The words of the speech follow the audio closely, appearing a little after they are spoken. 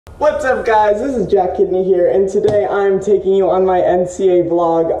What's up guys, this is Jack Kidney here, and today I'm taking you on my NCA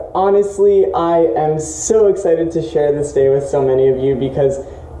vlog. Honestly, I am so excited to share this day with so many of you because,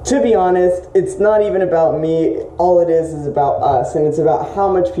 to be honest, it's not even about me. All it is about us, and it's about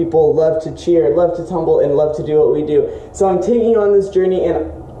how much people love to cheer, love to tumble, and love to do what we do. So I'm taking you on this journey,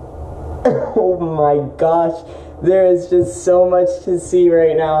 and oh my gosh, there is just so much to see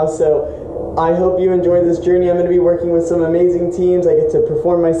right now. So I hope you enjoy this journey. I'm going to be working with some amazing teams. I get to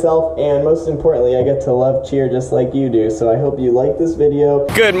perform myself, and most importantly, I get to love cheer just like you do. So I hope you like this video.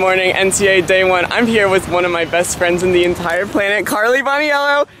 Good morning, NCA Day 1. I'm here with one of my best friends in the entire planet, Carly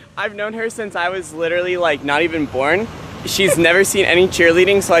Boniello. I've known her since I was literally like not even born. She's never seen any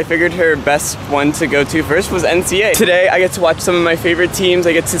cheerleading, so I figured her best one to go to first was NCA. Today, I get to watch some of my favorite teams.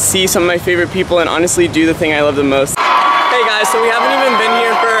 I get to see some of my favorite people and honestly do the thing I love the most. Hey guys, so we haven't even been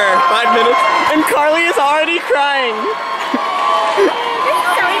here for 5 minutes, and Carly is already crying.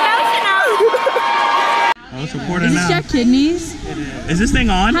 Oh, support her Is now. this Jack Kidneys? Is this thing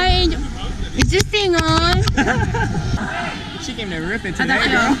on? Hi, Angel. Is this thing on? She came to rip it How'd today, that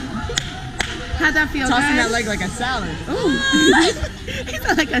girl. feel? How'd that feel, Tossing guys? that leg like a salad. Ooh. It's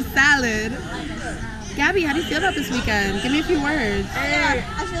like a salad. Gabby, how do you feel about this weekend? Give me a few words.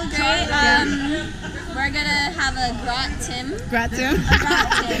 I feel great. We're gonna have a gratin. Gratin.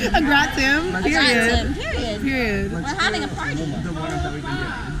 Gratin. A gratin. Gratin. Period. Period. Period. We're having a party.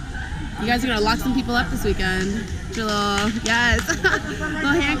 You guys are gonna lock some people up this weekend. Your little, yes,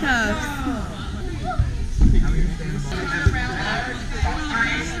 little handcuffs.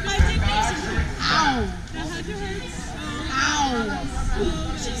 Ow! Ow!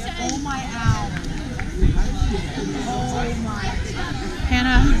 Oh my ow! Oh my!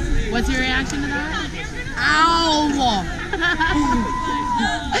 Hannah, what's your reaction to that? Ow!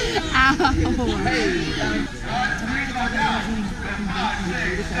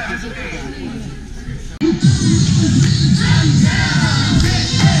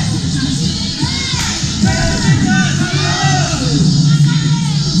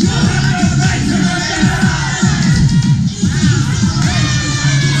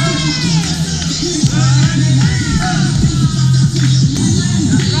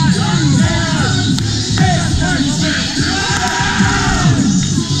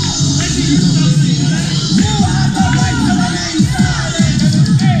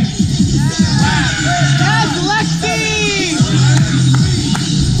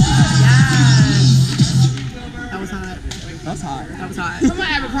 That was hot. Someone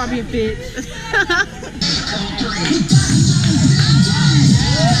Abercrombie a bitch.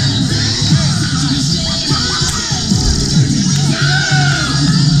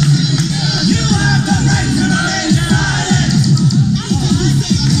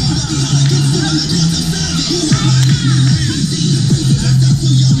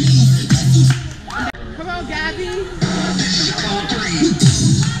 Come on, Gabby.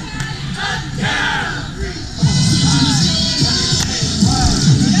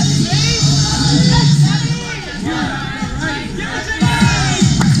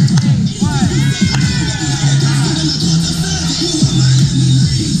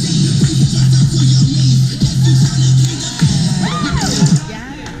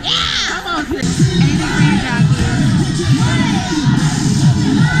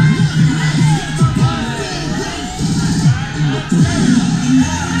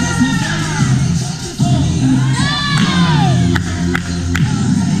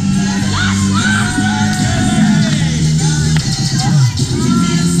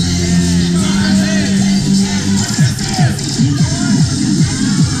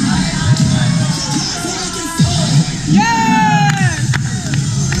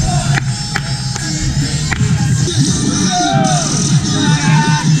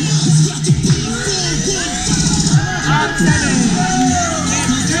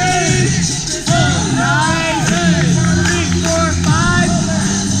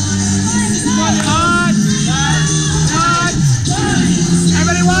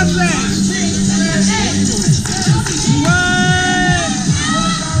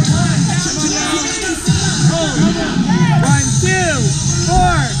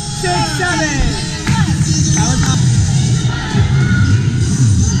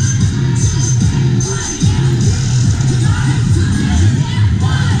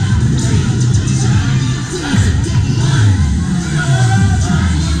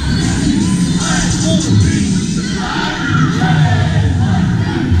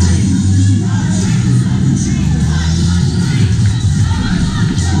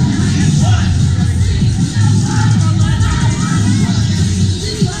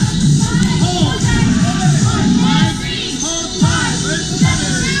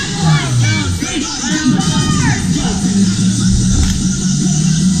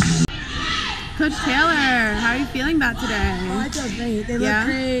 Coach Taylor. How are you feeling about today? Oh, I feel great. They look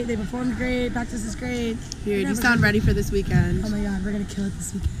great. They performed great. Practice is great. Dude, you sound ready for this weekend. Oh my God, we're gonna kill it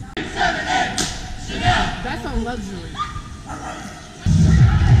this weekend. That's on luxury.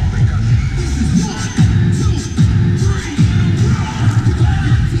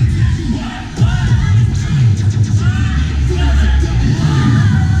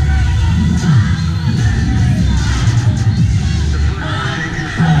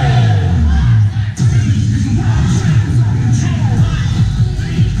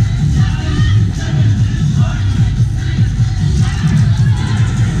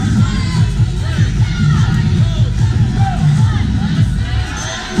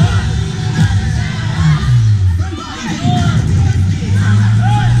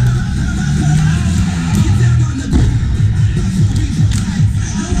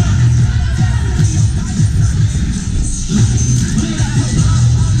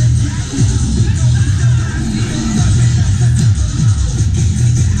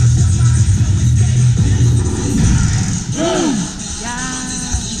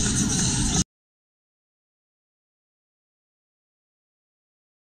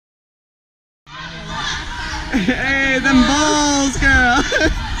 Hey, them balls, girl!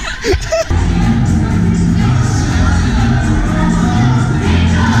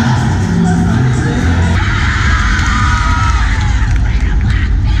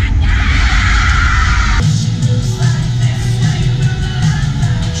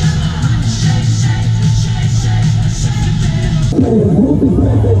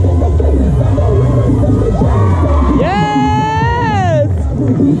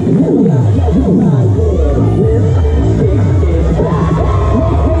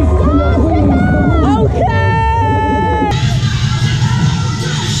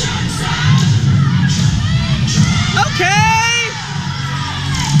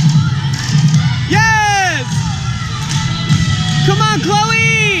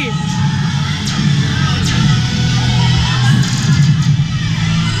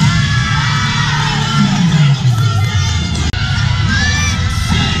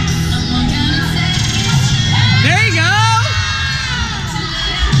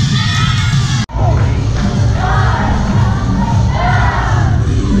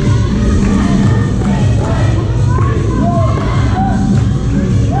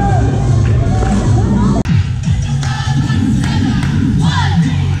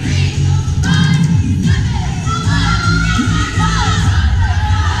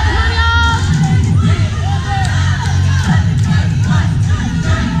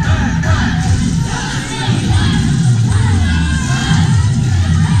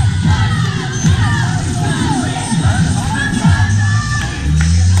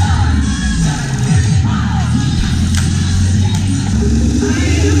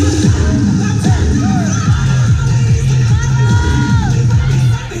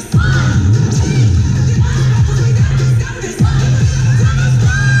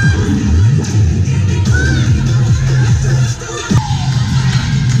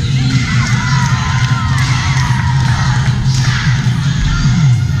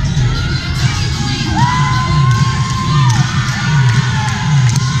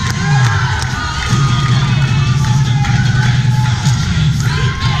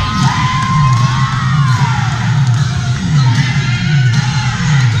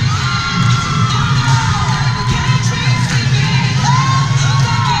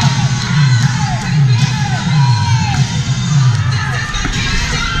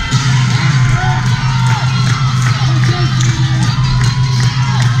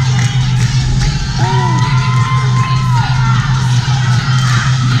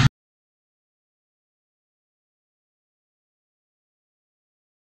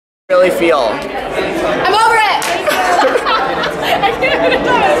 Really feel? I'm over it!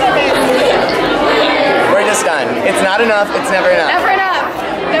 We're just done. It's not enough, it's never enough. Never enough.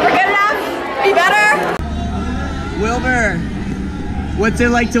 Never good enough. Be better. Wilbur, what's it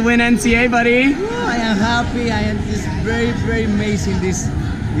like to win NCA, buddy? Oh, I am happy. I am just very, very amazing. This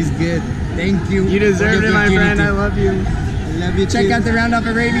is good. Thank you. You deserved it, my friend. I love you. I love you Check too. out the Roundup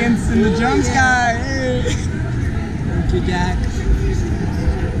of Radiance in the jump sky. Hey. Thank you, Jack.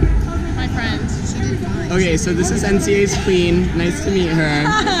 My friend. Okay, so this is NCA's queen. Nice to meet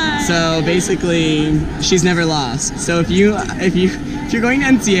her. So basically, she's never lost. So if you're going to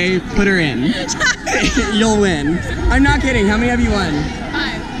NCA, put her in. You'll win. I'm not kidding. How many have you won? 5.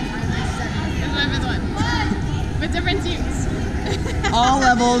 This is my 5th one. With different teams. All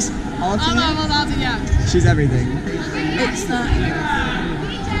levels. All All teams. levels, all teams, yeah. She's everything. It's not.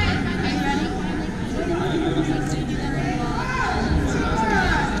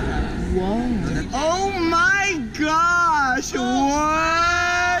 Whoa.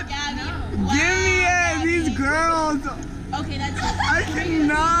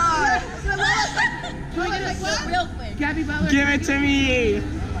 cannot. Real quick. Gabby Butler. Give it to me.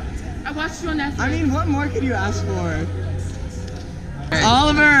 I watched you on Netflix. I mean, what more could you ask for?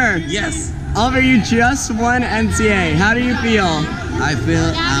 Oliver. Yes. Oliver, you just won NCA. How do you feel? I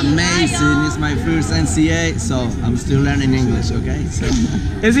feel amazing. It's my first NCA, so I'm still learning English, okay? So,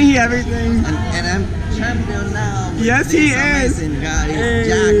 Isn't he everything? and I'm champion now. Yes, he It's is. amazing, guys. Hey.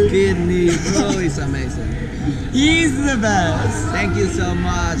 Jack Kidney, bro, it's amazing. He's the best. Thank you so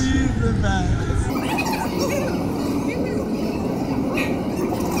much. He's the best.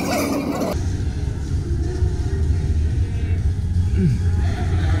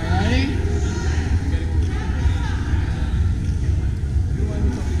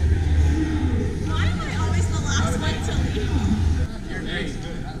 Why am I always the last one to leave? You're great.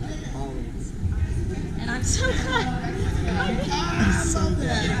 And I'm so glad.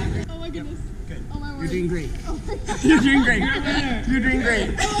 Oh my goodness. Oh my word. You're doing great. You're doing great. You're doing great.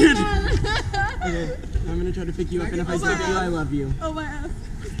 Okay, I'm gonna try to pick you up, and if I stick you, I love you. Oh my ass.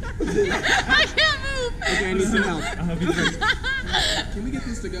 I can't move. Okay, I need some help. Can we get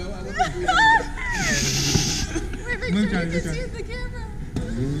this to go? I love this Wait, make sure you can see the camera.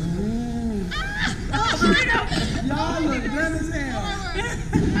 Oh, Bruno.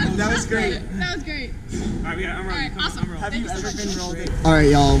 That was great. That was great. Alright, we got, I'm rolling. Alright, awesome. Have Thank you so ever much. been rolled in? Alright,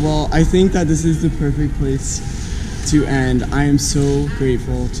 y'all. Well, I think that this is the perfect place to end. I am so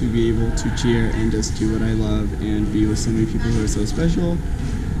grateful to be able to cheer and just do what I love and be with so many people who are so special.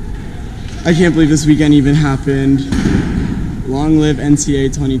 I can't believe this weekend even happened. Long live NCA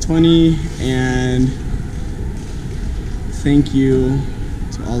 2020, and thank you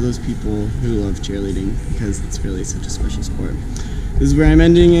to all those people who love cheerleading, because it's really such a special sport. This is where I'm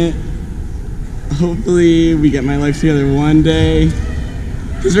ending it. Hopefully we get my life together one day,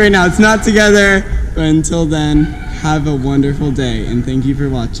 because right now it's not together. But until then, have a wonderful day, and thank you for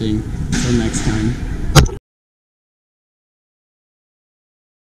watching. Until next time.